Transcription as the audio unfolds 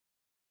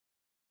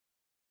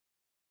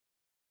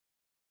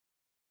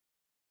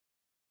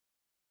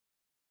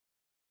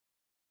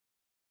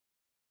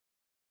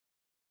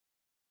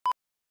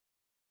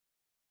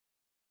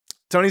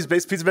Tony's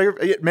Base Pizza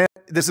Maker. Man,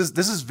 this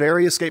is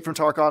very Escape from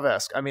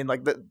Tarkov-esque. I mean,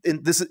 like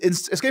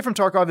Escape from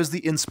Tarkov is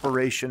the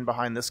inspiration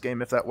behind this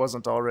game, if that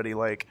wasn't already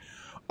like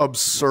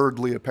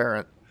absurdly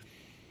apparent.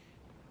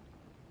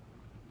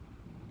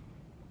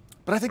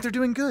 But I think they're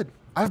doing good.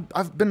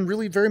 I've been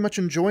really very much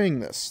enjoying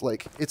this.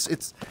 Like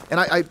and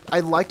I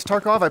liked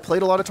Tarkov. I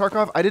played a lot of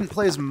Tarkov. I didn't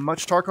play as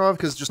much Tarkov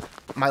because just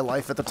my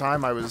life at the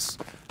time, I was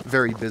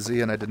very busy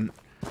and I didn't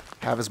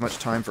have as much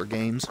time for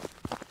games.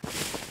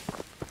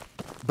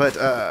 But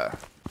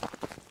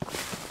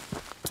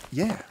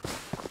yeah.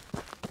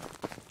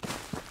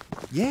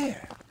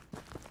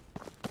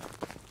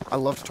 I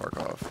loved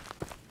Tarkov.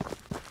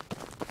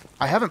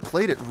 I haven't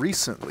played it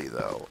recently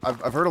though.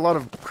 I've heard a lot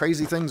of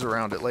crazy things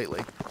around it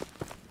lately.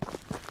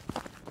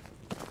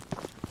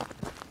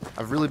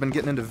 I've really been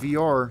getting into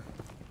VR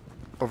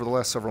over the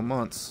last several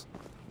months.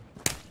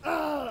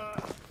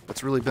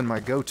 That's really been my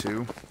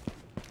go-to.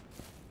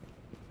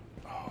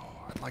 Oh,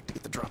 I'd like to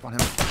get the drop on him.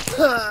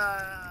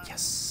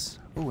 Yes!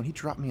 Oh, and he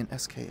dropped me an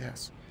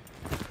SKS.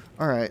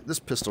 Alright, this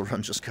pistol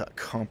run just got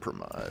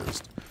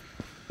compromised.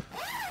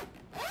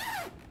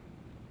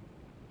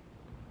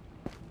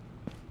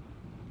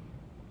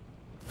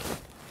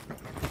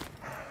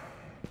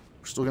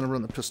 We're still gonna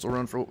run the pistol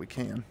run for what we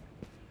can.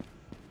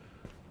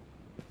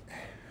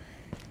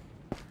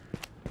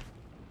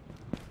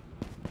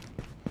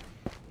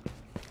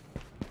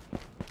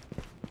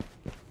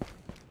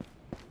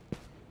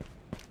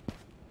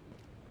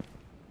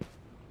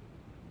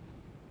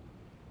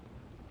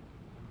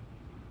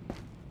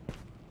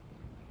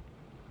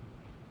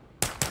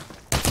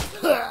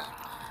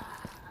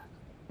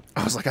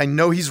 I was like, I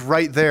know he's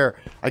right there.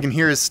 I can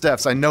hear his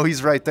steps. I know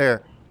he's right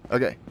there.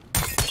 Okay.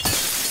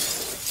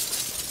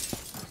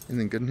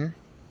 Anything good in here?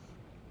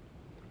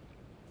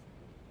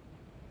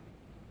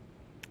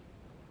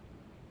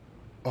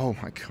 Oh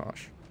my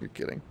gosh. You're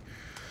kidding.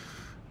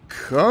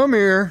 Come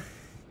here.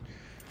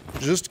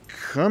 Just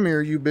come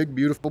here, you big,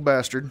 beautiful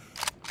bastard.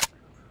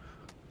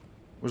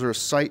 Was there a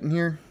sight in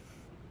here?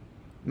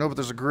 No, but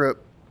there's a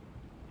grip.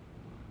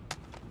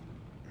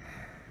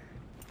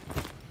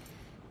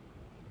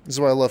 This is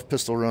why I love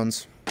pistol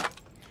runs.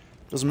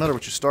 Doesn't matter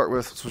what you start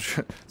with,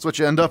 it's what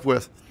you end up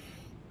with.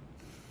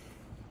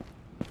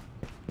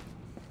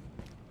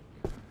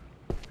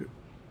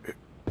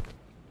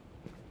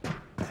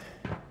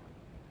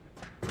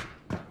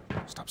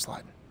 Stop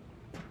sliding.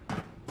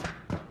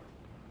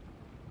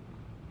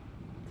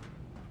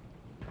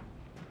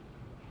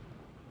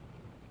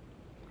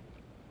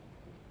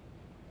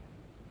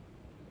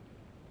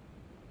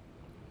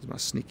 This is my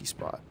sneaky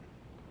spot.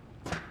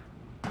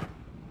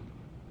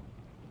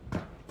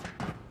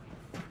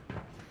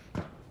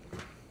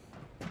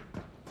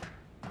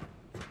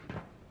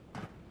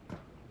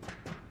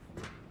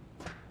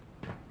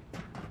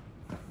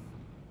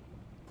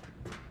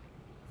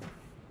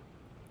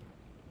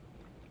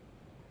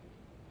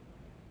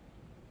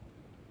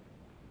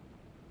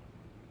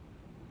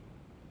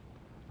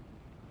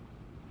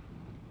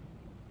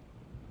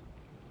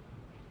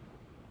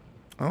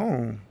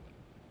 Oh,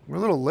 we're a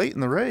little late in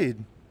the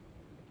raid.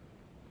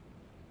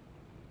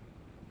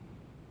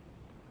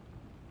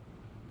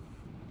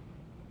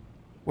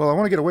 Well, I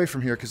want to get away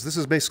from here because this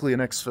is basically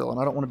an exfil,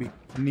 and I don't want to be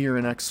near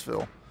an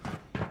exfil.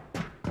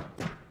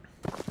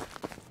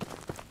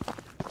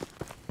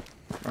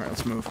 Alright,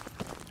 let's move.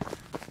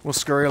 We'll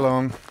scurry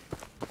along.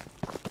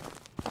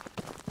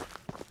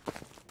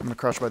 I'm going to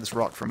crouch by this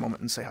rock for a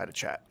moment and say hi to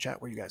chat.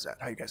 Chat, where you guys at?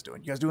 How you guys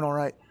doing? You guys doing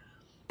alright?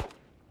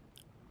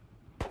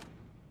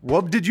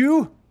 What did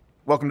you?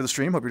 Welcome to the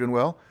stream. Hope you're doing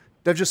well.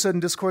 Dev just said in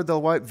Discord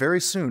they'll wipe very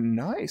soon.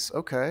 Nice.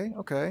 Okay.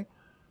 Okay.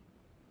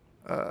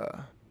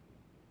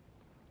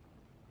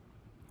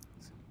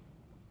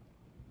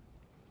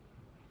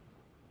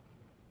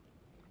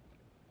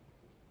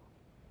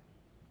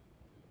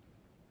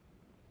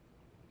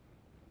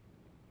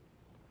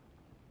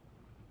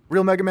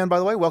 Real Mega Man, by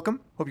the way, welcome.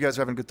 Hope you guys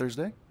are having a good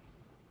Thursday.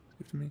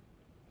 Give to me.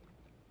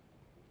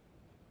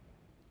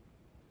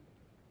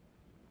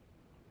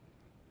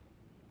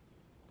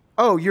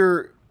 Oh,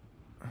 you're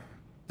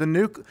the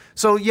nuke.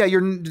 So yeah,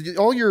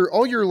 all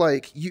your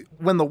like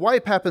when the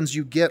wipe happens,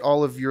 you get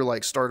all of your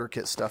like starter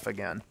kit stuff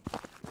again.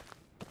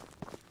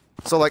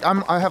 So like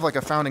I have like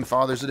a Founding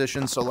Fathers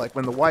edition. So like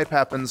when the wipe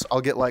happens,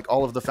 I'll get like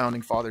all of the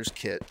Founding Fathers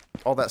kit,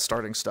 all that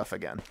starting stuff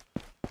again,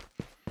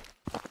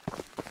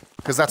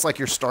 because that's like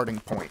your starting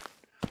point.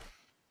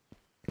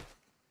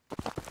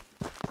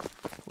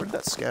 Where did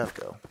that scav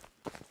go?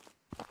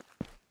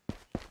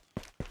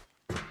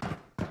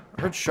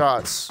 I heard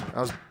shots.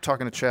 I was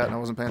talking to chat and I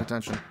wasn't paying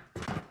attention.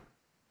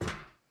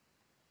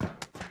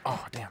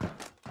 Oh, damn.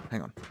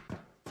 Hang on.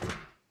 Here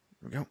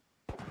we go.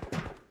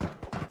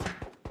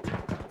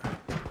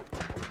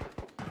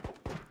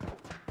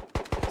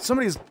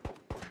 Somebody's...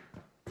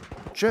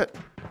 Shit.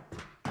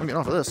 I'm getting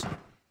off of this.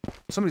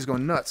 Somebody's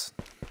going nuts.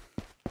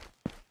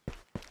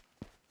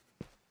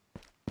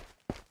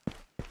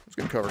 Let's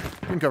get in cover.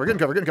 Get in cover, get in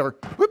cover, get in cover.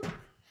 Whoop!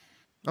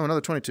 Oh, another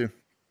 22.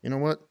 You know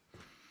what?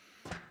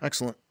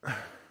 Excellent.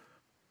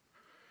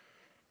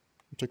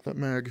 Take that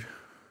mag.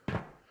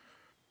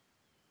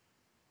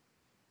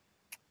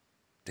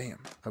 Damn,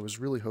 I was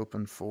really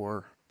hoping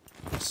for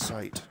a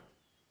sight.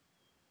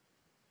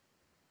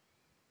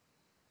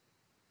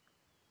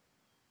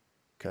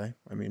 Okay,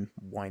 I mean,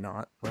 why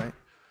not, right?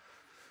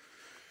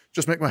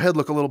 Just make my head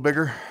look a little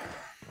bigger.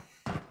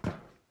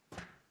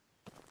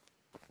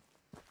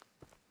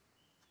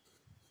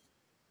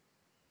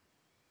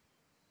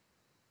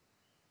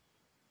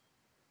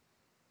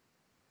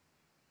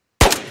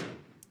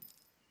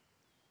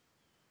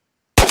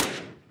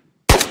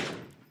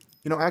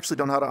 You know, I actually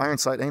don't know how to iron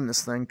sight aim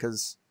this thing,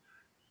 because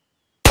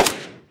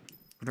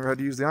I've never had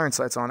to use the iron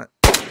sights on it.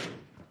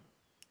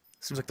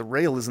 Seems like the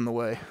rail is in the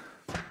way.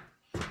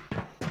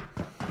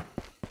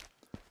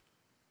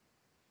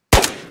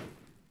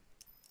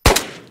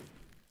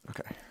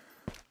 Okay.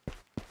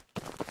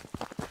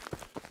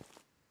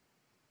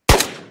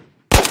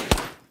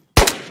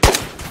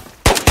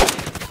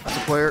 That's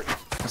a player.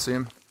 I see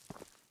him.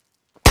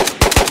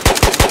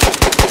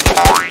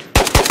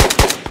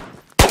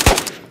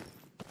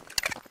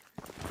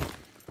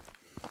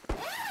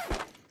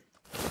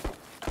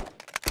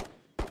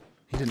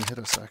 He didn't hit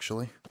us,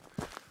 actually.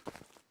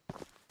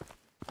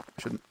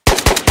 Shouldn't.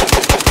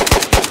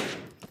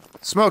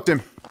 Smoked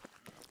him.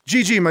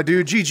 GG, my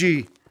dude.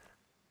 GG.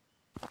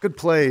 Good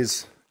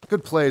plays.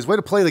 Good plays. Way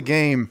to play the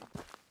game.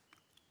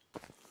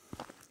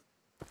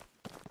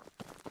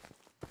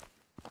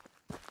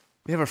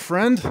 You have a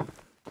friend?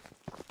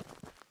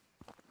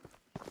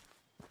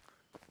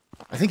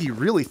 I think he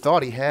really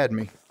thought he had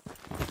me.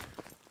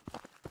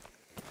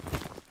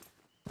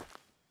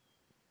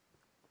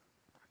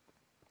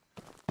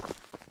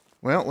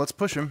 Well, let's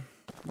push him.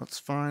 Let's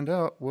find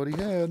out what he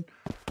had.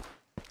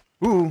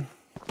 Ooh.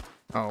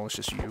 Oh, it's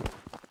just you.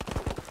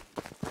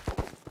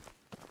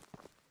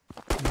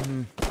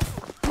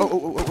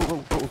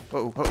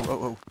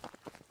 Oh.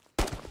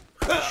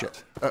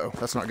 Shit. Uh-oh,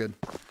 that's not good.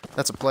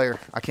 That's a player.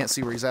 I can't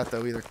see where he's at,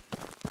 though, either.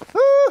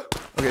 Ah!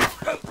 Okay.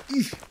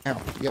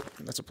 Ow. Yep,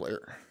 that's a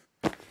player.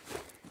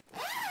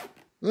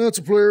 That's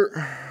a player.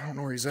 I don't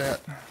know where he's at.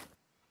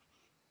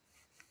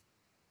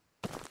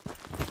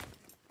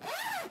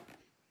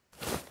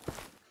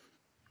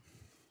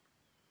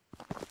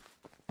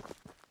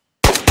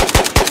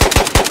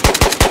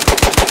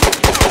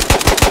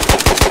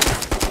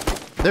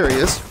 There he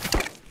is.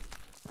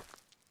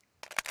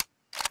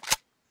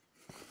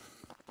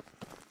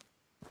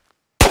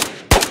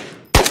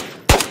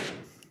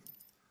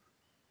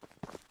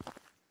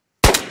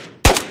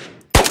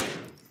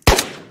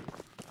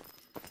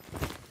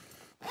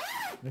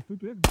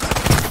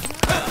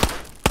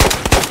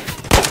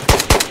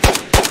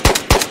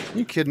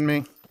 You kidding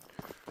me?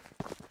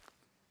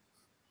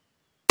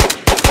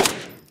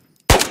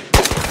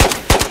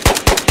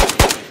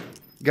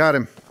 Got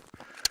him.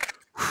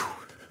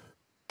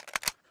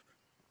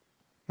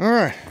 All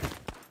right.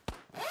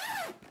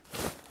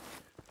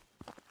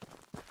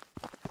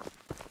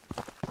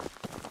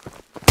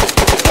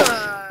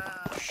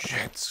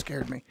 Shit,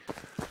 scared me.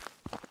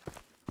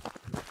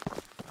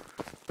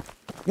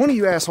 One of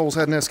you assholes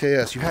had an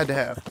SKS. You had to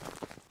have.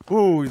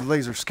 Ooh, the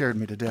laser scared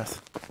me to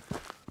death.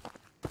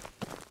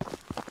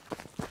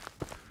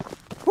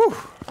 Whew.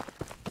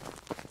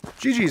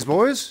 GG's,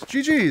 boys.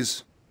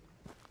 GG's.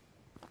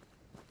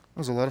 That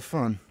was a lot of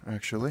fun,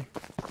 actually.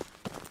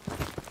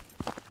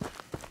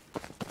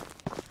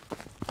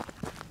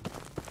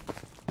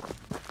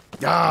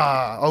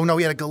 Ah! Oh, no,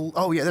 he had a...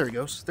 Oh, yeah, there he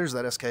goes. There's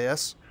that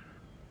SKS.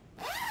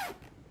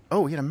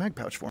 Oh, he had a mag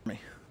pouch for me.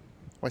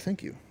 Why,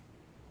 thank you.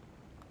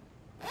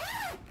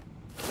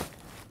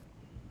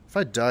 If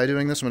I die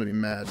doing this, I'm going to be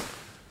mad.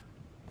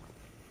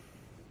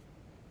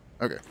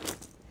 Okay.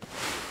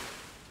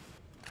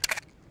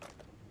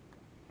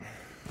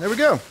 There we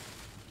go.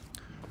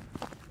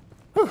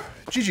 Whew.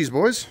 GG's,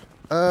 boys.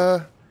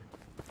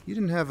 You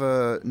didn't have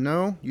a...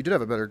 No, you did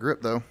have a better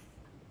grip, though.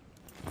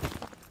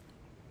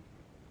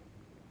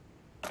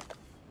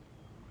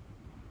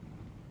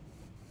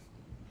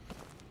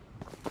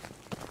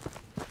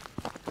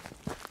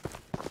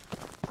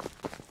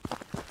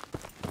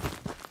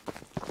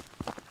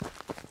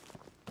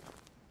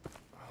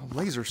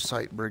 Laser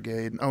sight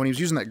brigade. Oh, and he was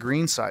using that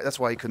green sight. That's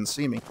why he couldn't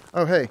see me.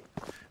 Oh, hey.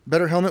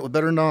 Better helmet with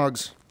better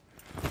nogs.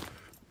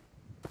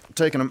 I'm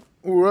taking him.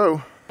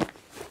 Whoa.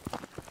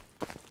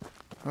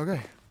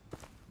 Okay.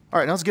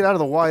 Alright, now let's get out of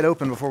the wide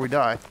open before we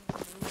die.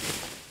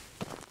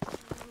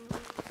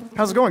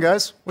 How's it going,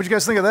 guys? What'd you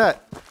guys think of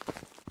that?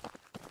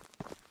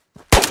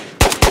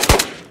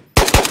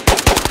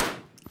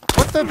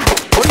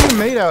 What are you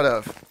made out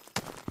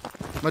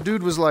of? My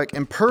dude was, like,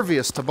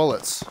 impervious to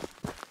bullets.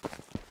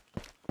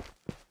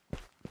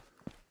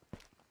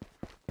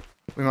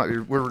 We might be,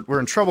 we're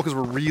in trouble because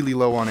we're really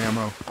low on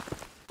ammo.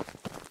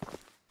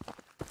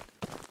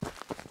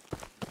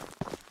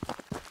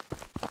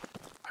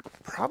 I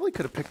probably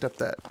could have picked up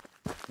that,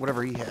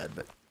 whatever he had,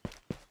 but...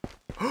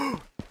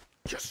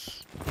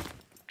 Yes!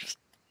 Just,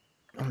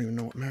 I don't even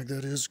know what mag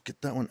that is.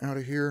 Get that one out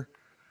of here.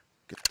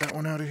 Get that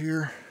one out of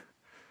here.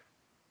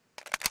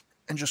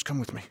 And just come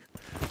with me.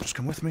 Just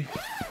come with me.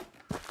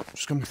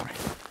 Just come with me.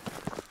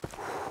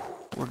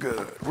 We're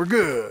good. We're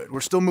good. We're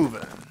still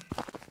moving.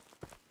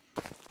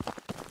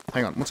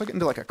 Hang on. Once I get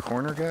into like a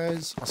corner,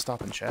 guys, I'll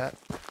stop and chat.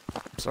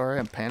 I'm sorry,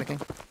 I'm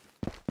panicking.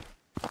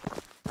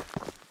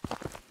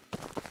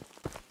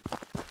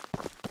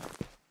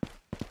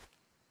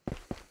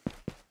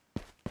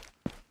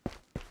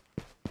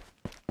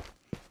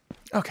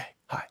 Okay.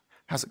 Hi.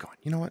 How's it going?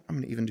 You know what? I'm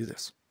going to even do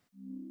this.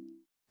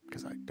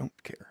 Because I don't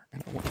care.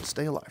 And I want to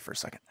stay alive for a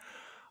second.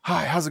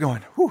 Hi. How's it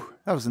going? Whew.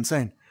 That was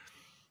insane.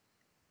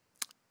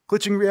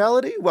 Glitching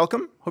Reality,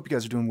 welcome. Hope you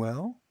guys are doing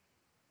well.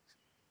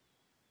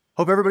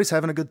 Hope everybody's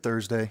having a good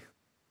Thursday.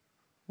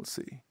 Let's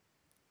see.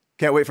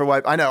 Can't wait for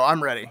wipe. I know.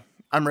 I'm ready.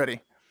 I'm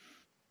ready.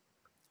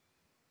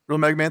 Real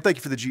Mega Man, thank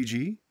you for the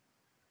GG.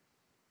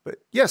 But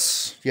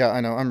yes. Yeah,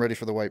 I know. I'm ready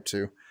for the wipe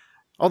too.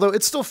 Although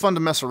it's still fun to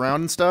mess around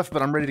and stuff,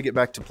 but I'm ready to get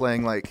back to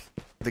playing, like,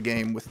 the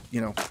game with,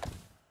 you know,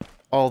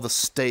 all the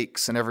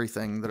stakes and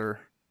everything that are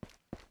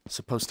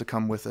supposed to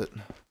come with it.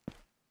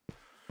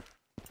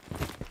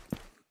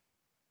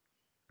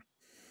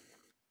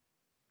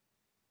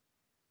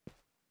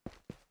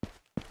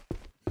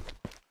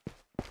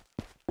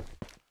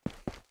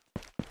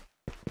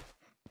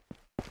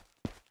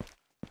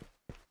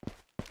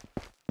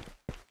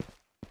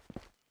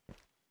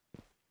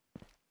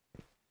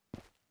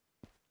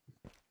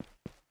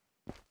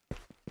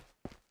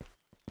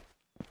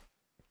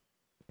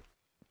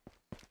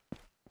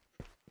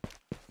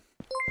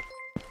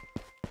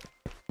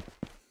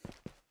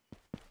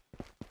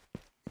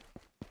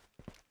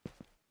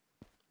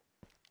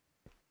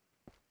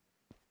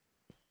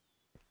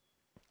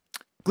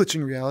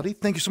 Glitching Reality,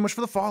 thank you so much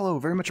for the follow.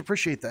 Very much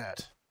appreciate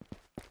that.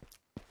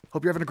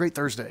 Hope you're having a great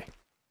Thursday.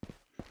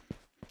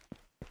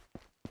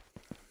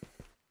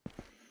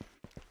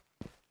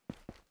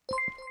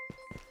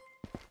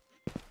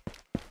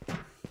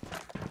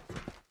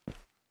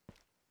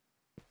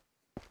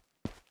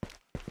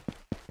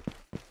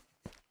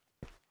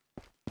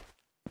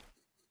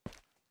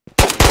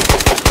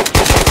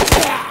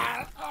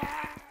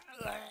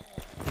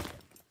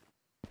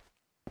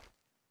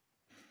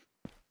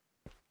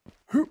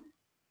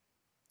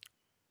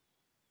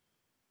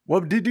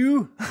 What did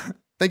you?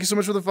 Thank you so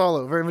much for the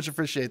follow. Very much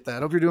appreciate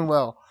that. Hope you're doing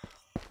well.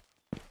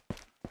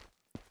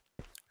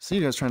 See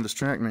you guys trying to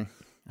distract me.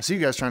 I see you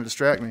guys trying to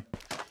distract me.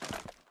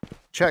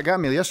 Chat got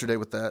me yesterday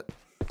with that.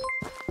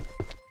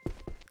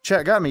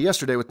 Chat got me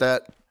yesterday with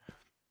that.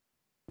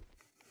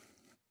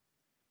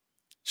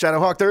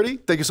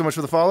 Shadowhawk30, thank you so much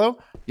for the follow.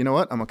 You know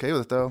what? I'm okay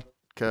with it though.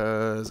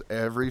 Because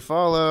every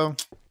follow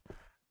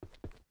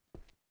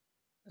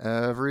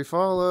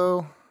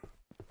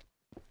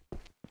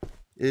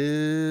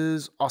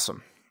is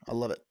awesome. I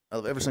love it. I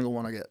love every single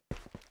one I get.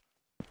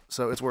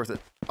 So it's worth it.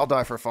 I'll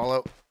die for a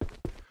follow.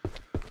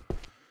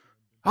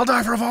 I'll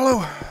die for a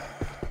follow.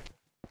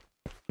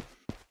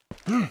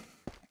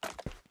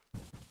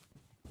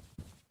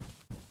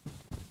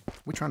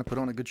 We're trying to put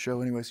on a good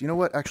show anyways. You know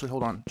what? Actually,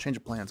 hold on. Change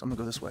of plans. I'm going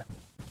to go this way.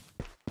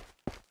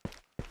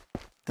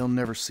 They'll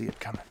never see it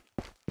coming.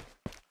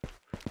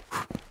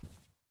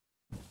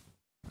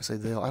 I say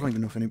they'll. I don't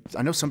even know if any...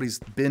 I know somebody's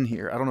been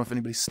here. I don't know if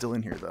anybody's still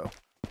in here, though.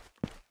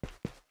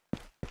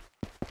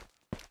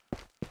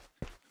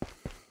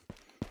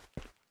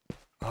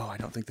 Oh, I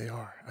don't think they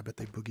are. I bet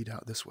they boogied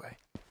out this way.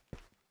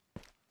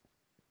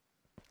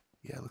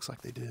 Yeah, it looks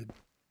like they did.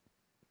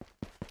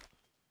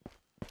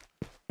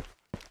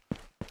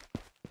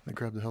 They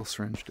grabbed the health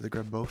syringe. Did they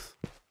grab both?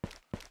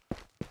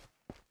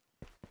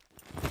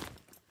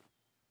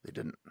 They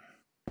didn't.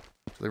 So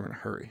they were in a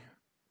hurry.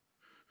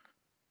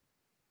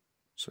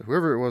 So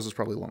whoever it was is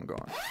probably long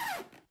gone.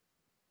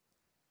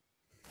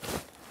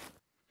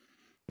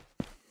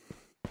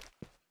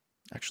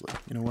 Actually,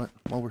 you know what?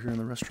 While we're here in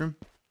the restroom,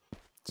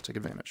 let's take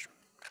advantage.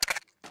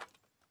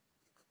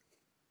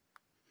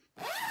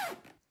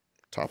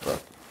 Top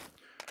up.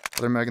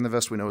 Other mag in the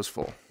vest we know is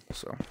full,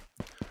 so.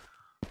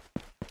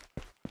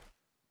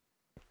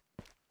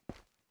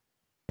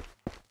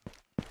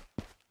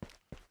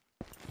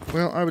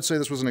 Well, I would say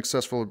this was an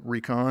successful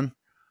recon.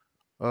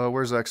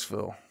 Where's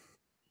exfil?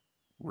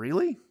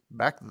 Really?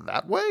 Back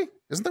that way?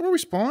 Isn't that where we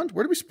spawned?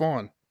 Where did we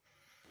spawn?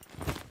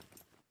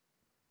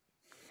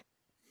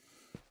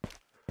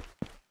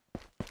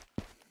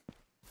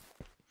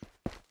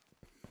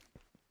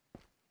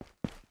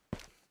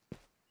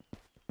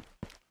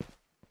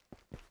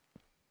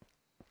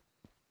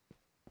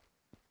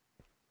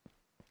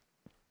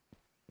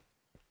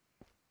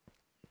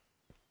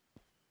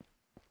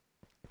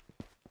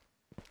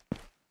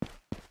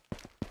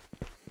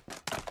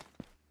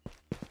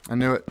 I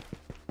knew it.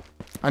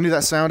 I knew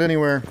that sound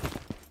anywhere.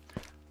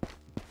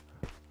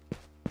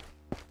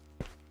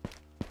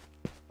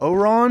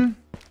 Oron?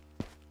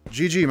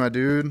 GG, my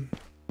dude.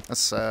 That's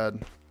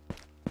sad.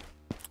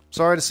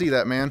 Sorry to see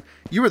that, man.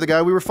 You were the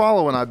guy we were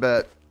following, I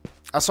bet.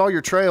 I saw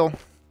your trail.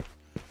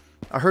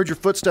 I heard your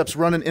footsteps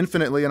running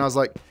infinitely, and I was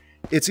like,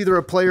 it's either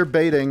a player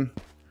baiting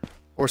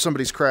or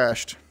somebody's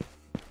crashed.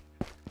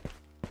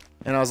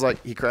 And I was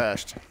like, he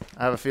crashed.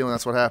 I have a feeling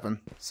that's what happened.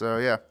 So,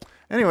 yeah.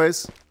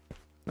 Anyways,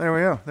 there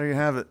we go. There you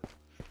have it.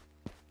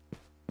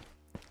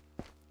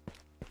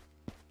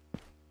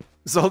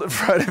 Sold it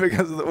Friday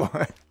because of the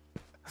wine.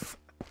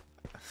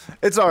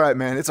 It's all right,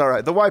 man. It's all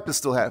right. The wipe is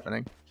still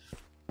happening.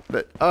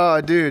 But,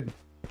 oh, dude.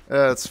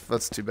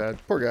 That's too bad.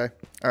 Poor guy.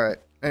 All right.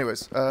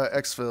 Anyways,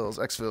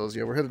 exfils.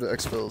 Yeah, we're headed to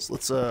exfils.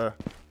 Let's, we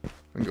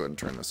can go ahead and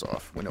turn this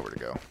off. We know where to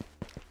go.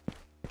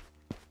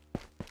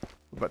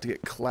 We're about to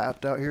get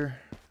clapped out here.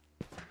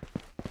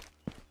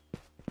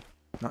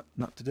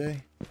 Not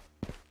today.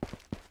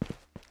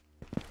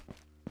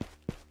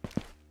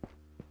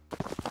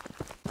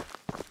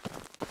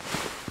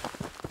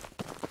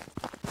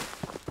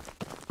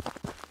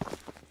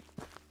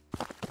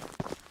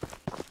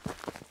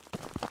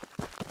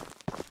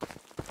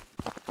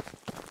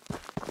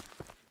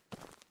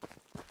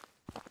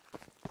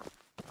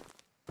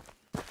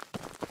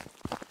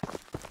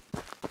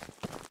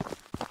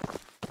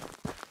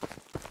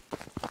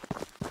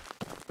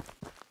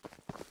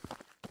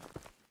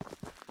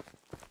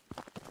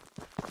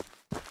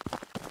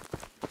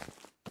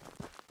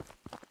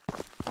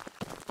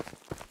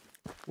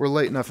 We're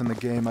late enough in the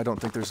game, I don't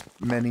think there's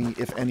many,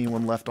 if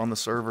anyone, left on the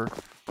server.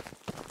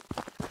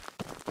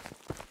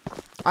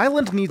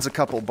 Island needs a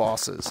couple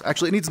bosses.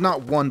 Actually, it needs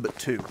not one, but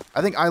two.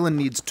 I think Island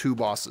needs 2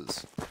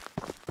 bosses.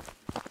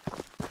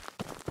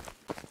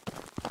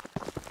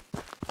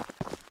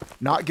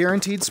 Not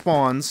guaranteed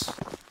spawns.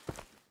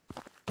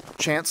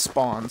 Chance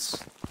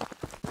spawns.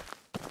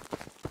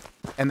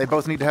 And they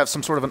both need to have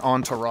some sort of an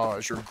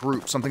entourage or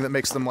group, something that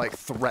makes them, like,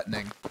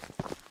 threatening.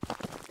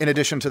 In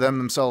addition to them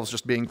themselves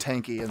just being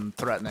tanky and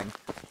threatening.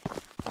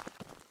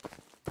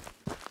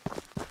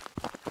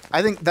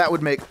 I think that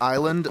would make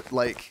Island,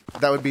 like,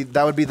 that would be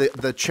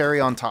the cherry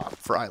on top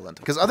for Island.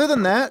 Because other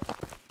than that,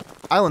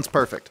 Island's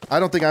perfect. I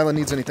don't think Island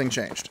needs anything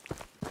changed.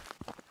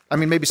 I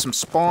mean, maybe some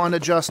spawn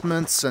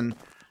adjustments and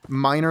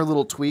minor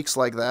little tweaks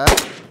like that.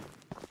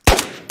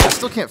 I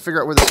still can't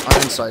figure out where these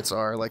iron sights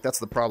are. Like, that's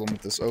the problem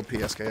with this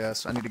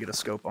OPSKS. I need to get a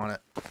scope on it.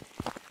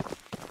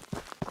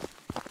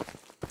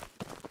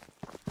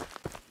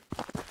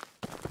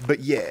 But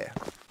yeah.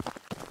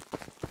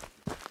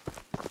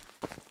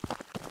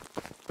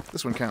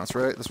 This one counts,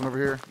 right? This one over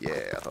here?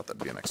 Yeah, I thought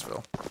that'd be an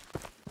exfil.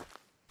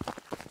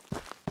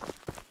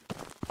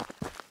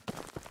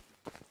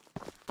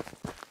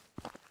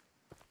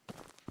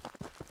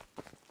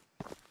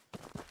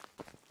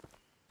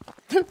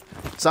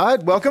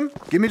 Side, welcome.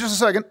 Give me just a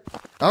second.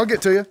 I'll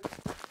get to you.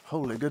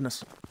 Holy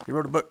goodness. He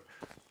wrote a book.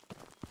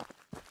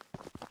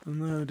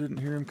 No, I didn't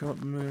hear him come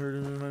up and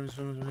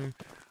heard.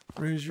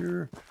 Raise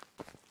your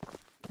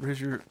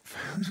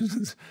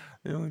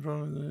the only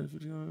problem is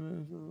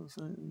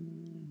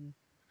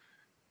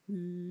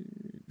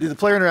dude, the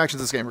player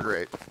interactions in this game are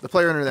great. The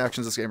player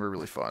interactions in this game are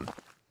really fun.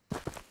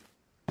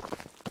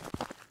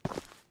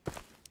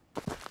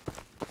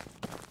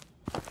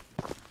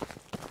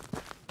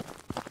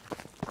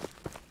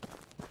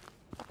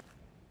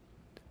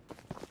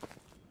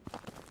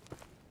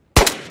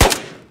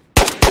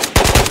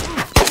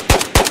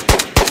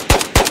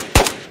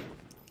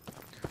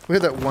 We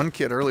had that one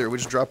kid earlier, we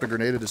just dropped a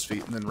grenade at his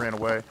feet and then ran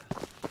away.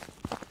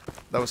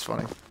 That was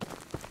funny.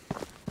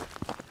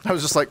 I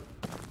was just like,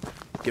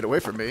 get away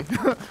from me.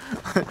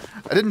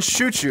 I didn't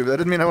shoot you, but that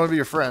didn't mean I want to be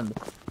your friend.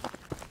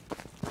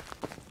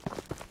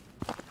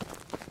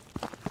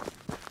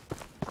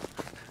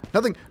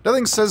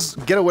 Nothing says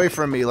get away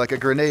from me like a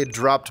grenade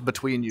dropped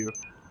between you.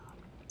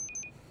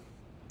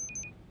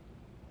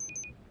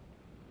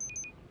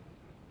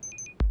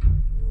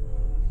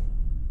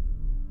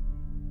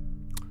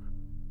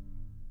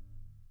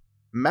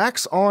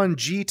 Max on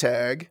G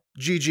tag,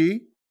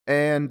 GG,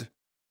 and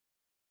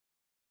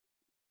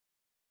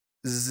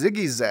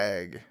Ziggy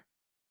Zag,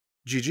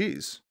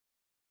 GG's.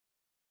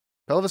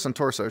 Pelvis and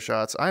torso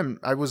shots. I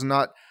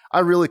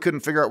really couldn't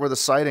figure out where the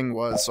sighting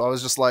was, so I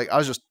was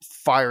just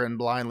firing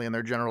blindly in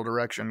their general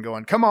direction,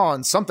 going, come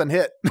on, something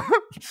hit.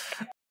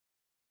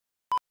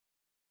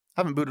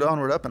 Haven't booted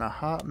Onward Up in a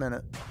hot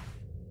minute.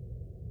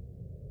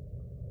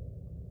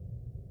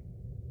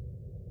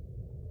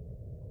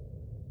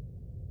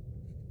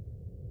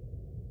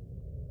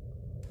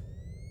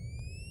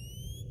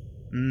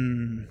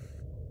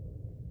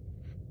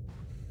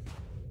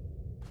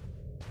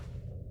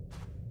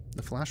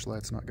 The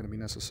flashlight's not going to be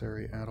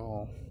necessary at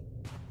all.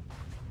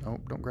 Oh,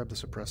 don't grab the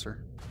suppressor.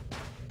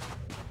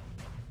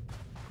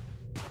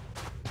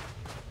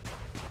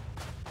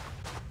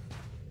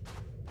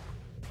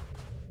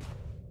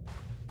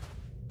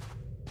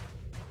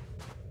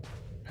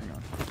 Hang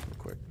on, real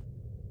quick.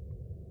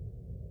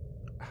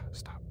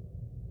 Stop.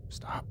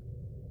 Stop.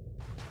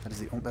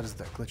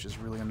 That glitch is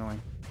really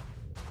annoying.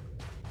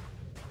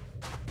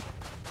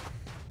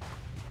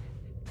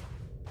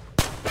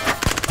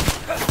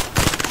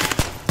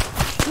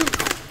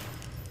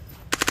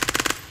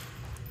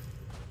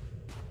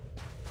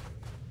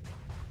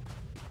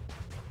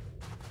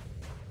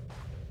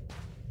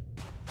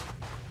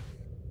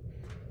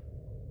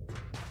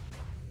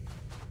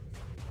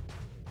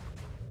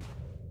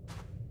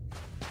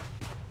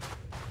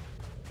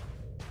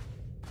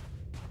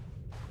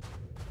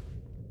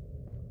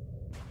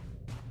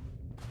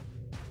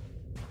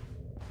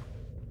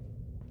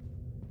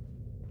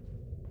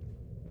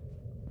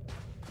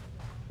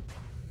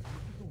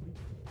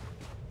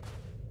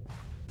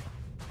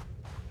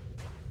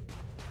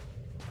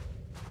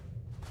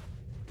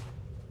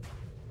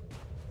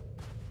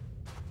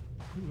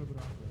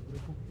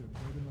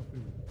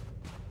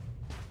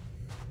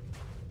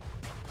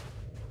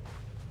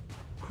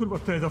 Kurwa,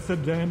 to je zase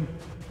den.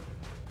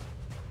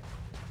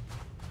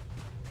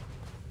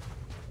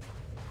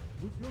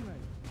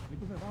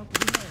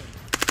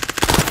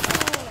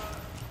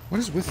 What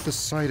is with the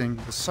sighting?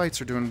 The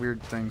sights are doing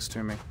weird things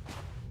to me.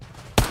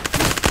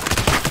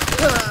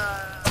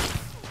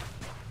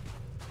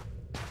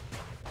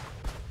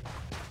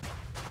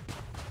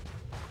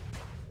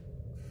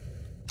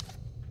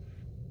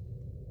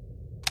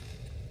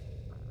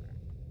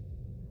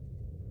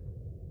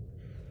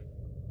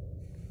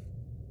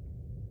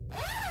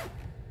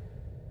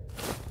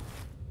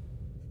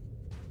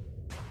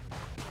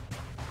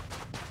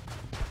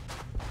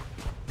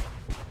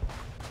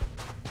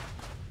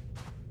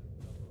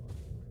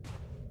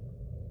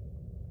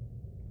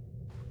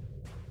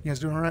 You guys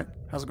doing all right?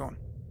 How's it going?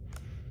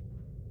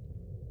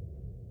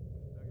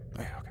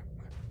 Oh, yeah, okay.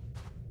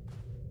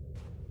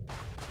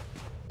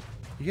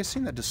 You guys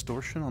seen that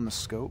distortion on the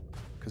scope?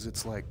 Because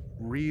it's like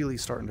really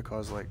starting to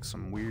cause like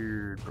some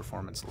weird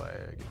performance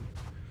lag and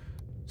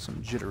some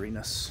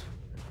jitteriness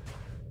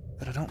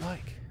that I don't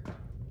like.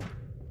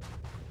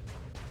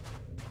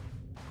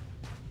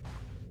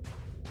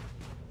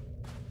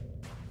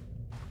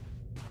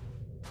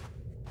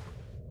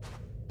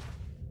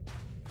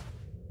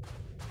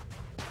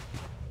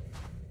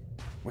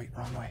 Wait,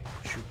 wrong way.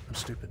 Shoot, I'm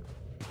stupid.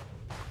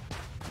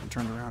 I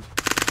turned around.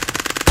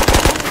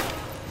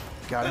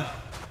 Got him.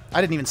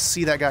 I didn't even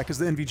see that guy because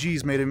the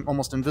NVGs made him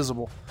almost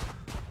invisible.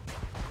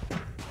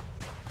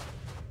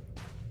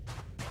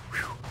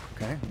 Whew.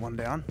 Okay, one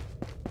down.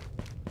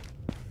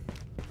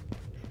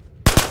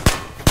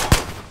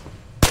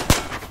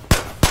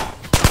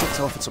 Can't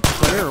tell if it's a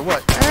player or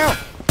what. Ow!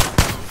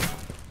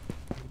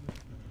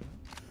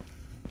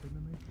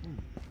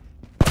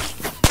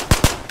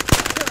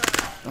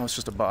 Oh, it's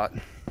just a bot.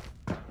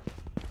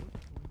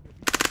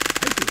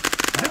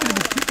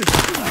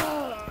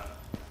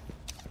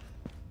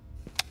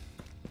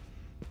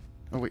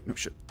 Oh wait, no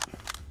shit.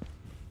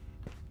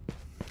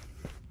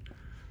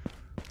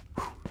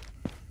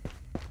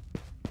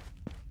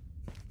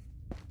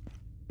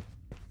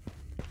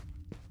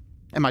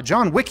 Am I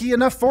John Wicky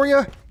enough for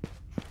you?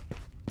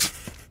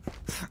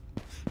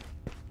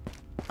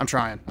 I'm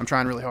trying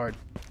really hard.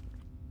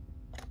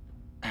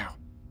 Ow.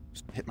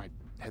 Just hit my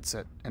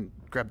headset and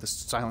grabbed the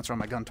silencer on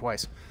my gun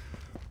twice.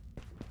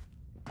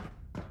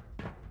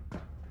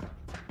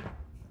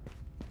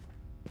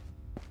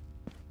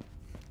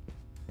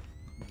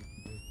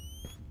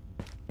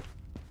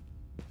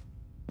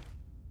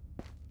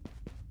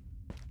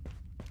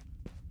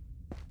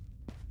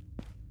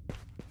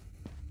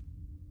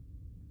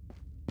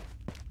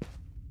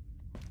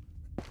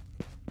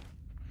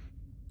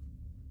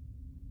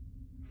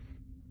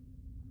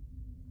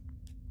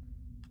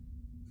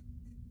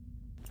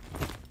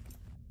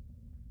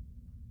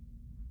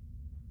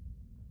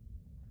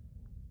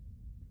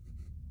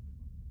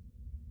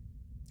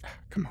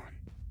 Come on.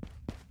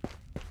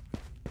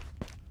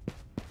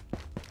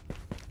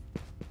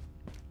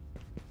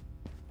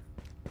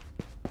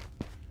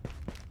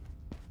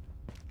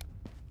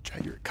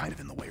 Chad, you're kind of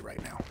in the way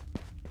right now.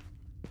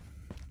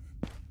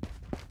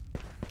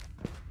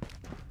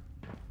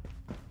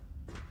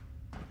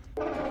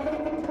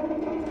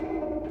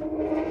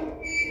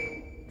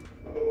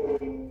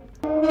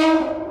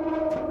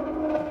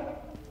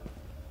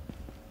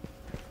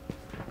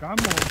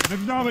 Kámo,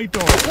 nevzdávej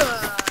to!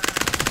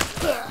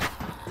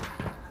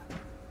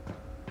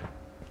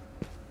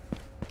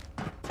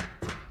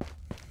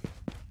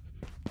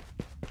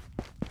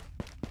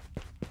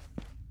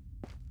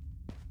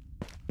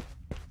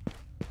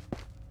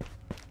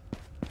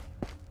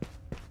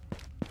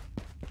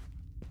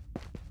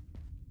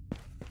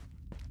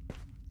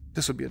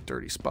 This would be a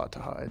dirty spot to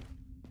hide.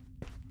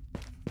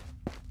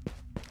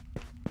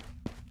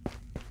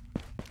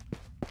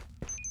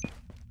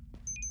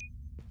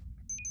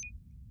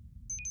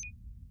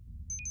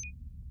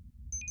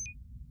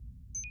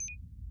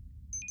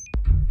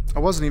 I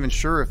wasn't even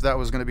sure if that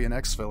was going to be an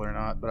exfil or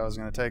not, but I was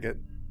going to take it.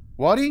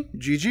 Waddy?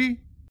 GG?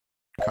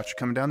 Caught you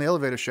coming down the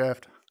elevator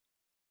shaft.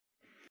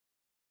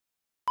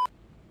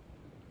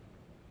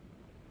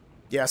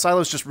 Yeah,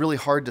 Silo's just really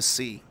hard to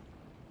see.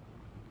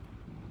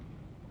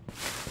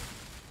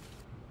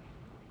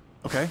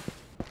 Okay.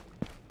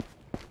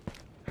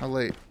 How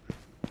late?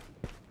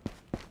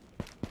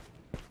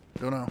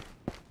 Don't know.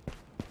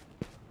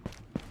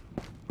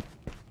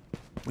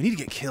 We need to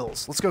get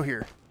kills. Let's go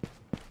here.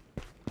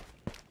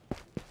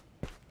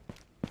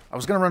 I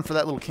was gonna run for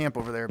that little camp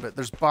over there, but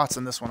there's bots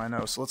in this one I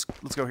know, so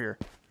let's go here.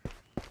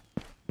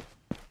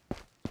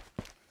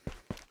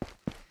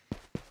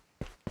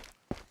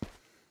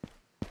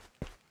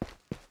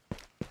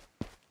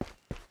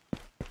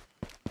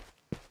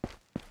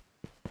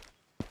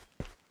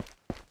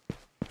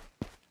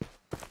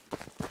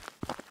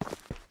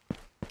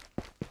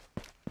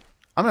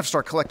 I'm gonna have to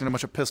start collecting a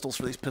bunch of pistols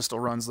for these pistol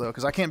runs, though,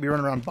 because I can't be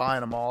running around buying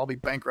them all. I'll be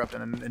bankrupt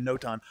in no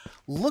time.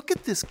 Look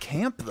at this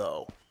camp,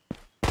 though.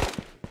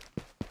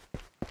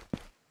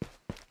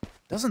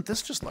 Doesn't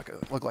this just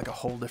look like a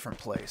whole different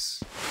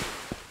place?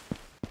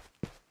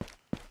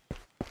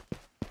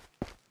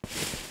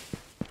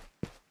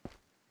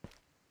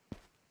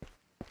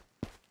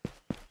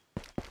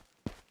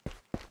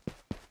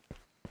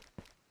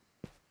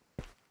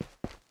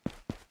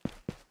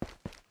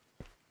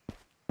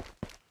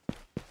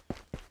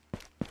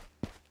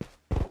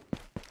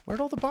 Where'd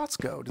all the bots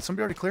go? Did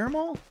somebody already clear them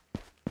all?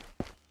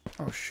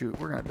 Oh shoot,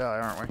 we're gonna die,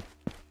 aren't we?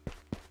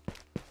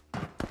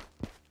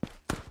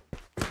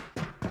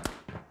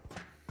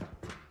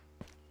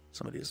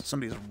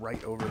 Somebody's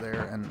right over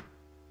there, and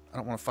I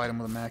don't want to fight him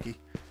with a Mackie.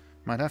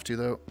 Might have to,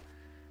 though.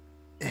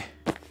 Eh.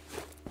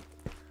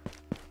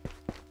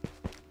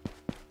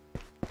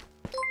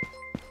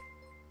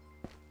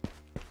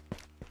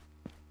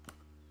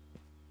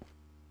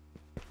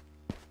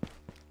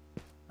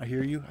 I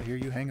hear you. I hear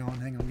you. Hang on.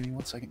 Hang on. Give me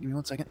 1 second. Give me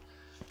 1 second.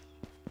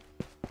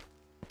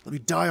 Let me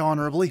die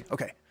honorably.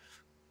 Okay.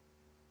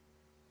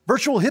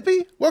 Virtual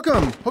hippie?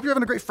 Welcome. Hope you're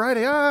having a great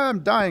Friday. Ah,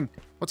 I'm dying.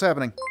 What's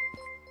happening?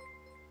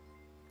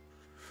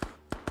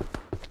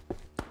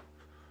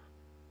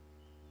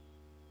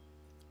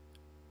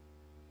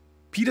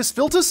 Petus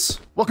Filtus,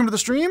 welcome to the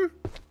stream.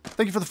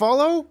 Thank you for the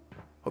follow.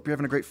 Hope you're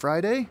having a great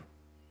Friday.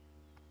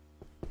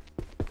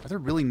 Are there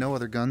really no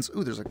other guns?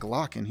 Ooh, there's a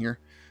Glock in here.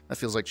 That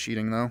feels like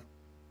cheating, though.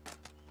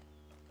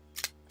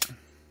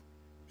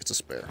 It's a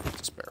spare.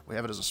 It's a spare. We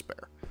have it as a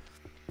spare.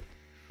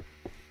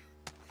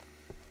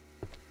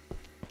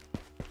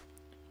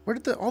 Where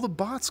did all the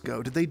bots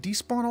go? Did they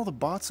despawn all the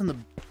bots in the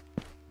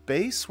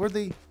base? Where'd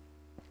they...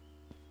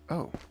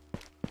 Oh.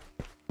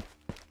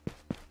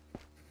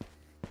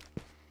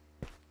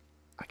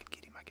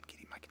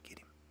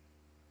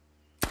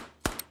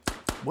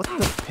 What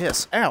the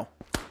piss? Ow.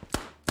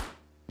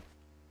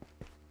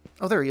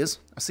 Oh, there he is.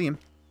 I see him.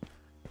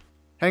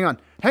 Hang on.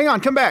 Hang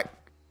on. Come back.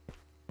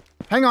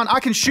 Hang on. I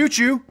can shoot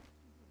you.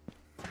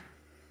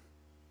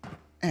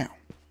 Ow.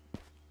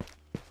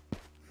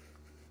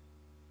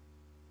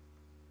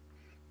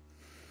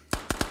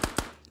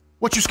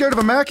 What, you scared of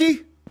a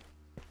Mackie?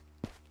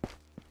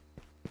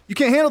 You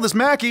can't handle this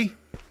Mackie.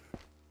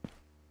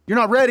 You're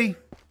not ready.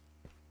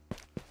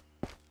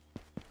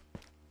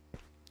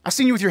 I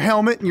seen you with your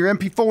helmet and your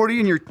MP40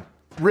 and your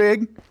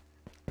rig.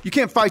 You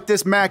can't fight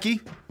this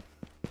Mackie.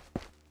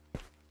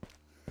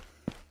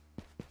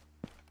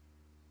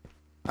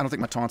 I don't think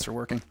my taunts are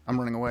working. I'm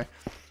running away.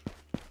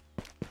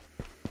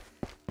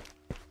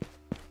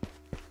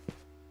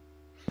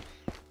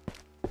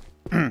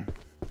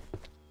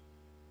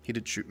 He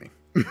did shoot me.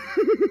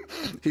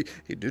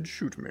 he did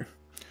shoot me.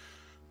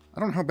 I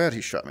don't know how bad he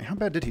shot me. How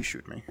bad did he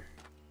shoot me?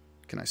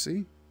 Can I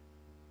see?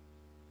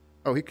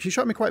 Oh, he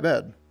shot me quite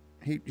bad.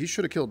 He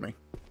should have killed me.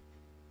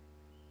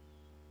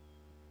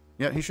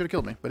 Yeah, he should have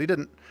killed me, but he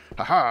didn't.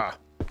 Haha!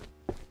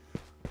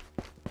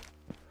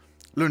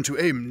 Learn to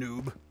aim,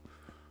 noob.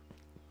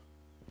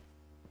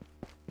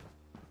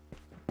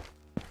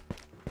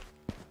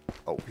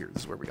 Oh, here,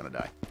 this is where we're gonna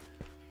die.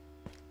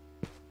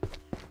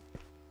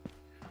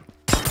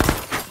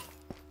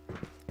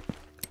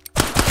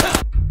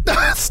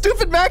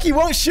 Stupid Mackie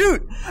won't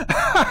shoot!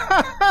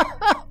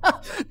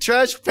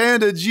 Trash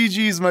Panda,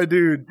 GG's, my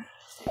dude.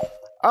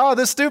 Oh,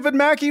 the stupid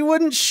Mackie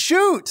wouldn't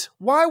shoot.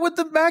 Why would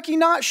the Mackie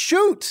not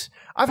shoot?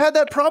 I've had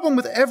that problem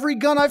with every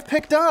gun I've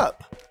picked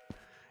up.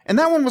 And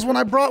that one was one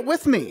I brought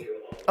with me.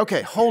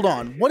 Okay, hold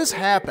on. What is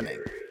happening?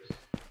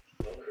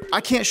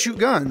 I can't shoot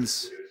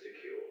guns.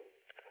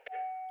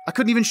 I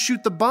couldn't even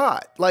shoot the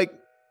bot. Like,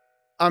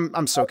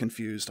 I'm so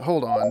confused.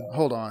 Hold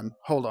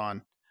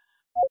on.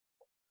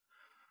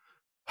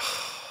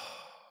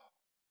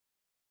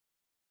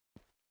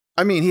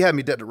 I mean, he had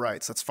me dead to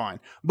rights. That's fine.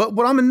 But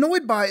what I'm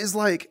annoyed by is,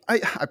 like,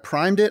 I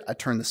primed it. I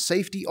turned the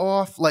safety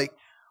off. Like,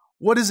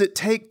 what does it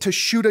take to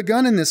shoot a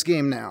gun in this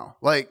game now?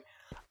 Like,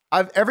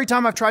 every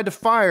time I've tried to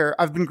fire,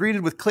 I've been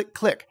greeted with click,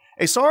 click.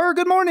 Hey, Sar,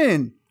 good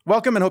morning.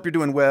 Welcome and hope you're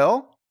doing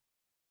well.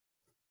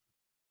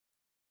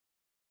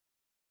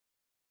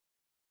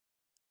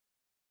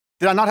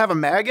 Did I not have a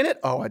mag in it?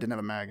 Oh, I didn't have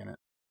a mag in it.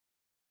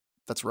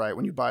 That's right.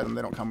 When you buy them,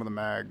 they don't come with a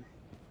mag.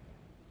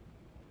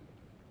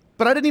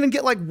 But I didn't even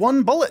get, like,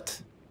 one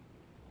bullet.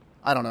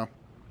 I don't know.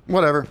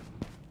 Whatever.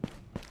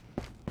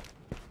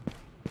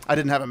 I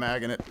didn't have a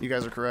mag in it. You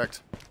guys are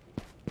correct.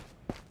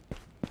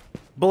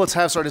 Bullets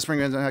have started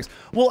springing into mags.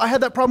 Well, I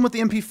had that problem with the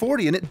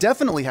MP40, and it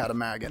definitely had a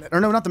mag in it.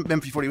 Or no, not the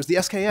MP40. It was the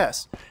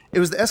SKS. It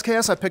was the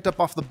SKS I picked up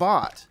off the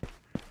bot.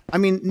 I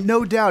mean,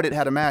 no doubt it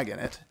had a mag in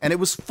it. And it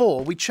was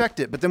full. We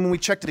checked it. But then when we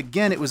checked it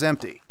again, it was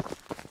empty.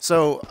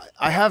 So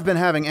I have been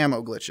having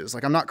ammo glitches.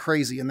 Like, I'm not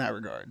crazy in that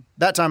regard.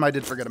 That time I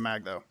did forget a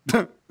mag, though.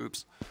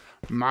 Oops.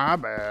 My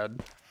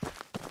bad.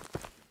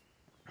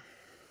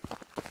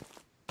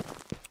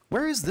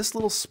 Where is this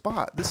little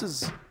spot?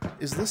 Is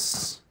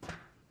this...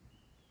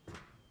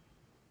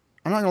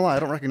 I'm not gonna lie, I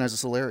don't recognize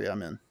this little area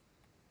I'm in.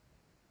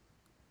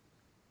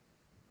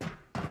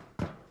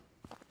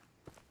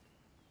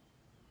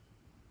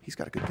 He's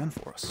got a good gun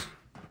for us.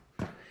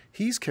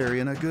 He's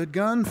carrying a good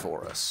gun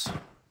for us.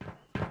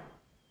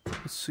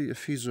 Let's see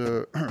if he's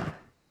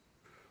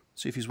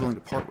see if he's willing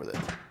to part with it.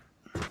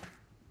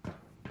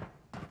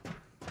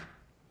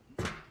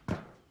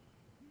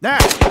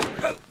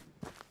 Ah!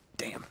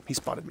 Damn, he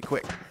spotted me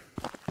quick.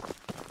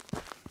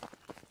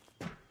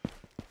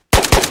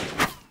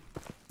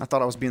 I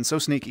thought I was being so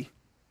sneaky.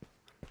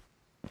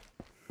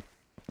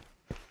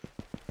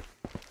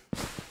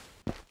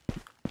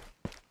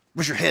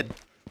 Where's your head?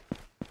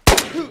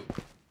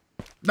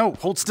 No,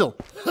 hold still.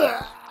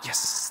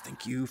 Yes,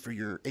 thank you for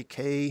your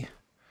AK.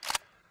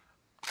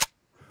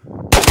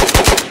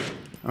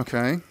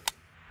 Okay.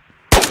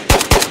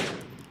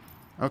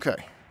 Okay.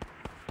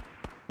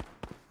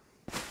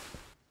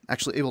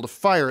 Actually able to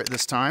fire it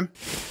this time.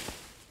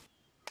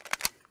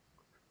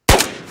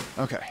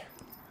 Okay.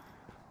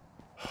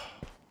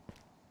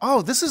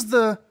 Oh, this is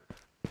the...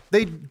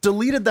 They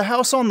deleted the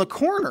house on the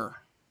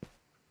corner.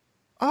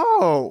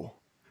 Oh.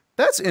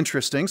 That's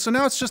interesting. So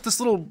now it's just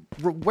this little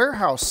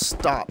warehouse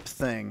stop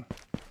thing.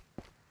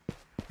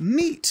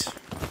 Neat.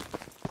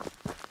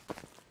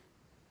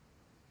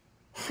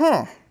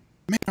 Huh.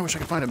 Man, I wish I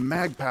could find a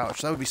mag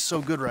pouch. That would be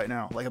so good right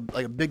now. Like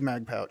a big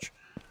mag pouch.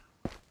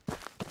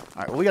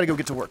 Alright, well, we gotta go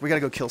get to work. We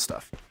gotta go kill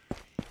stuff.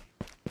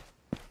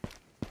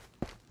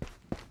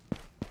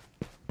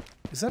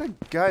 Is that a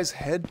guy's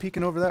head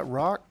peeking over that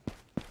rock?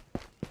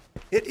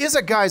 It is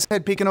a guy's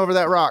head peeking over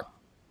that rock.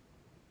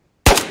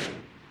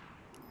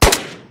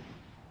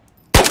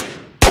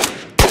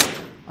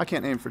 I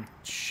can't aim for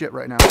shit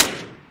right now.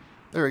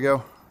 There we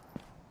go.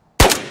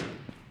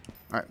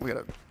 Alright, we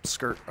gotta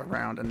skirt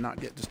around and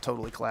not get just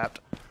totally clapped.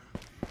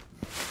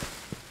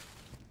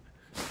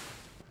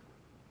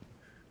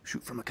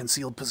 Shoot from a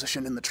concealed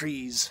position in the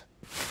trees.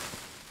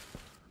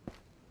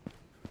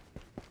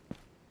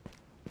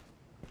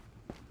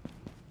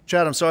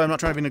 Chad, I'm sorry, I'm not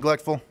trying to be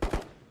neglectful.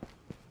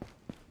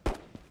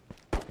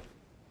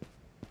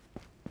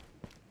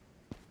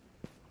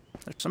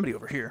 There's somebody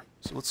over here,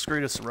 so let's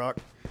scurry to the rock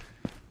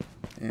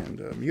and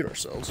mute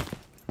ourselves.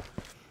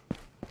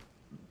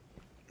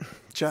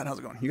 Chat, how's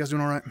it going? You guys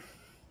doing all right?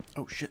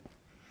 Oh, shit.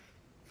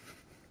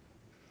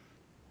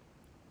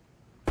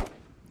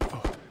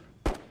 Oh.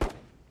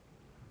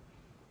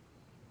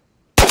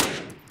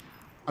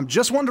 I'm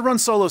just wanting to run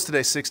solos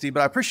today, 60,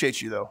 but I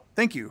appreciate you, though.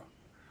 Thank you.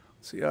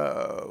 Let's see,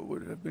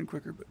 would it have been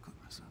quicker? But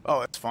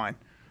oh, it's fine.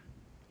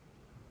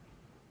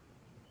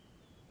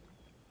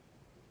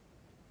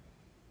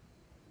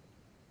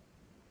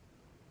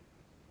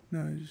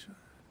 No,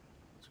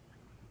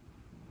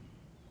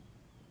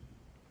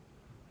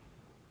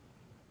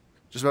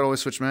 just about always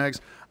switch mags.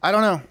 I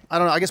don't know.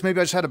 I guess maybe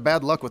I just had a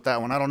bad luck with that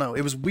one. I don't know.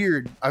 It was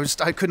weird. I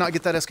could not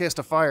get that SKS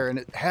to fire, and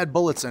it had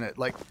bullets in it.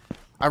 Like,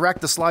 I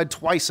racked the slide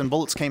twice, and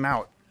bullets came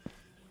out.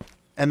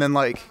 And then,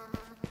 like,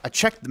 I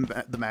checked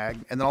the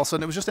mag, and then all of a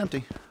sudden it was just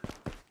empty.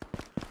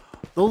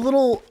 The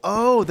little...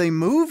 Oh, they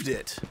moved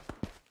it.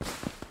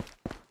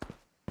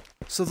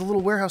 So the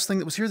little warehouse thing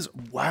that was here...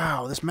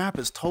 Wow, this map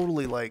is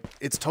totally, like...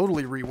 It's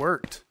totally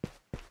reworked.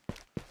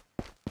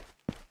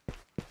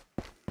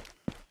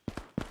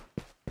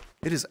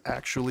 It is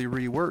actually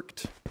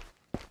reworked.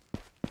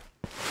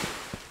 I'm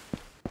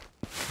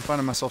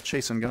finding myself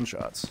chasing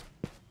gunshots.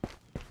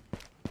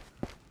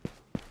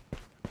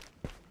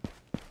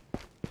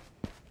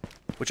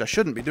 Which I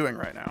shouldn't be doing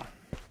right now.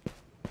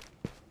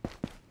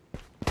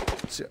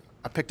 See,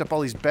 I picked up all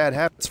these bad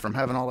habits from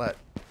having all that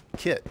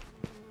kit.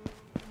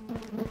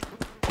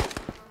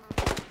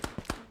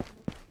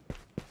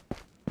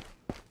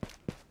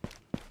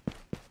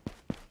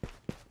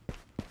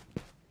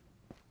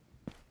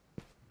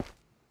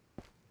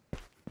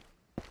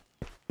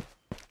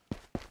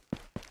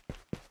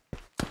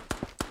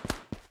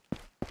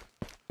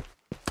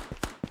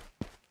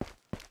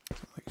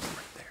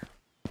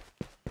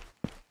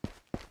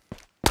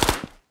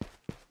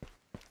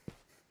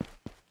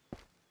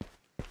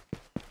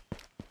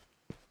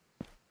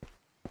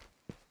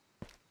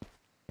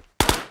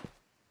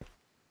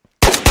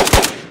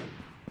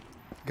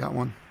 Got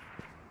one.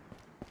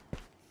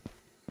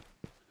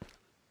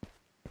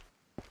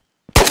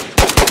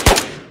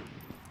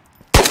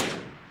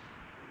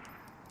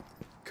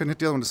 Couldn't hit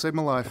the other one to save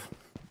my life.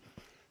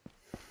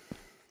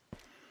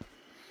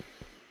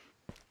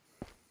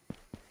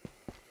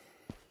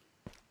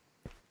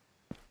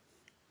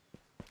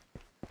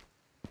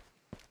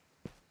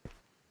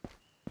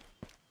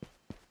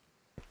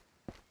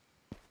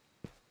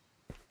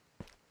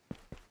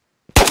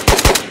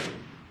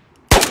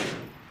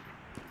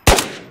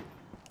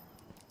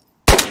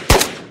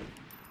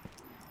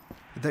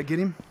 Did that get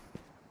him?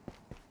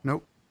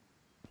 Nope.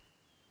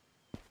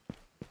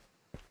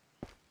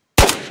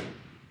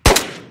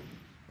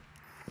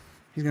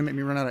 He's gonna make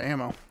me run out of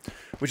ammo,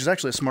 which is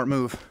actually a smart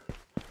move.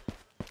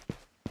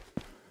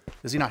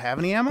 Does he not have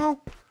any ammo?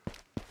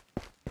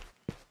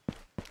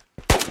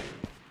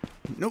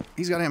 Nope,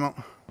 he's got ammo.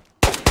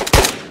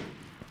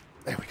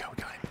 There we go,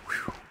 we got him.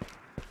 Whew.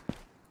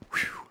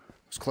 Whew.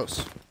 That was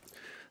close.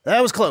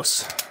 That was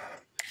close.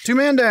 2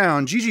 man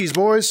down. GG's,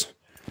 boys.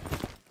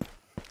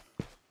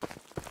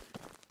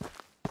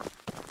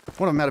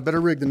 One of them had a better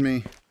rig than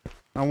me.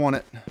 I want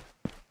it.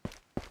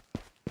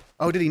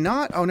 Oh, did he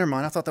not? Oh, never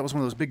mind. I thought that was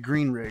one of those big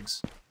green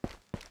rigs.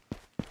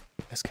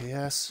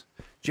 SKS.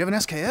 Do you have an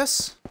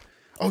SKS?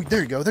 Oh,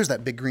 there you go. There's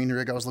that big green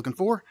rig I was looking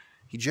for.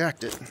 He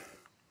jacked it.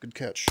 Good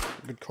catch.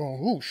 Good call.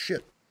 Oh,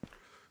 shit.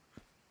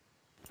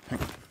 Hang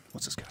on.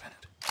 What's this got in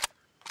it?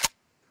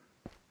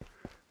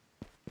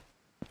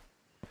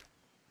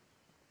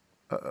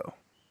 Uh-oh.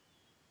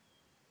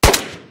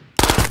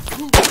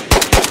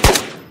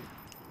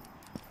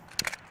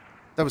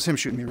 That was him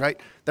shooting me, right?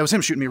 That was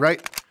him shooting me,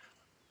 right?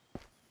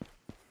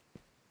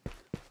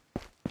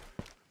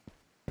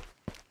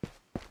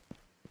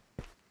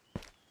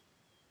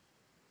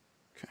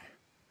 Okay.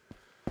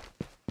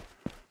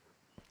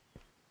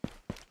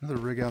 Another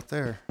rig out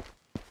there.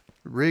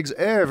 Rigs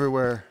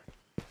everywhere.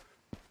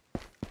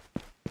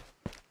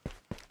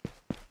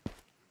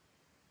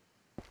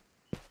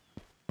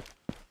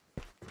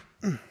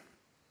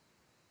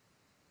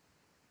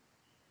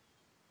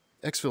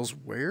 Exfil's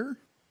where?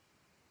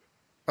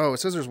 Oh, it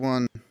says there's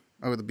one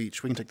over the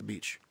beach. We can take the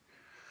beach.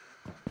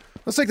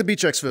 Let's take the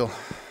beach, Exfil.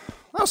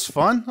 That was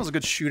fun. That was a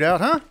good shootout,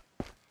 huh?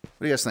 What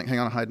do you guys think? Hang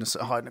on, I'll hide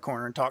in a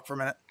corner and talk for a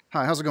minute.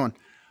 Hi, how's it going?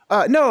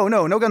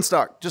 No gun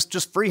stock.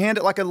 Just freehand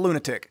it like a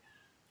lunatic.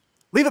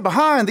 Leave it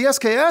behind, the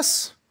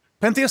SKS.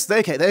 Pentheus,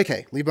 the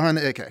AK. Leave behind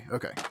the AK.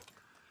 Okay.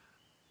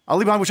 I'll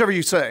leave behind whichever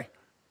you say.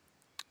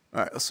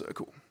 All right, that's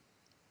cool.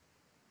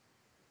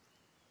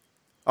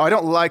 Oh, I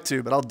don't like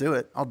to, but I'll do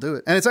it. I'll do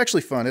it. And it's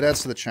actually fun. It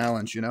adds to the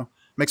challenge, you know?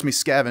 Makes me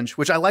scavenge,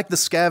 which I like the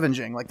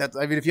scavenging. Like that.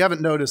 I mean, if you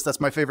haven't noticed, that's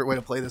my favorite way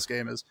to play this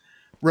game is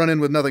run in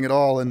with nothing at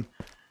all and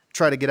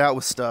try to get out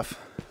with stuff.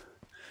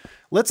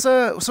 Let's,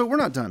 so we're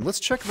not done.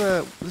 Let's check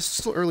this is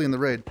still early in the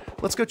raid.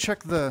 Let's go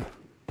check the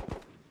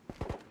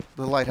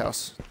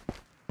lighthouse.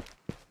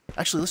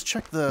 Actually, let's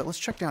check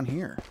down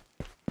here.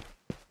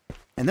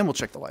 And then we'll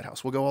check the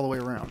lighthouse. We'll go all the way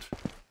around.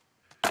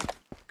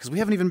 Because we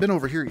haven't even been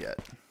over here yet.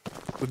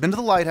 We've been to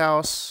the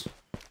lighthouse.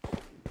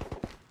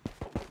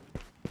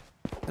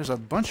 There's a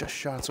bunch of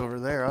shots over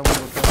there. I wonder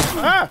what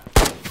that...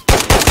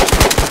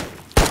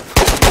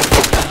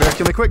 Ah! Better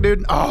kill me quick,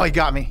 dude. Oh, he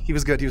got me. He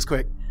was good. He was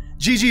quick.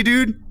 GG,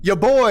 dude. Ya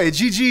boy.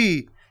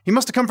 GG. He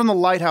must have come from the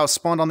lighthouse,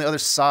 spawned on the other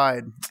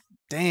side.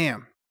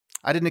 Damn.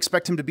 I didn't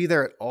expect him to be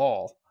there at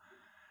all.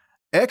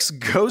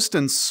 Ghost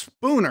and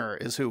Spooner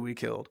is who we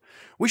killed.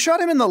 We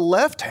shot him in the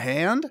left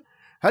hand?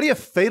 How do you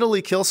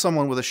fatally kill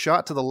someone with a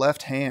shot to the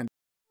left hand?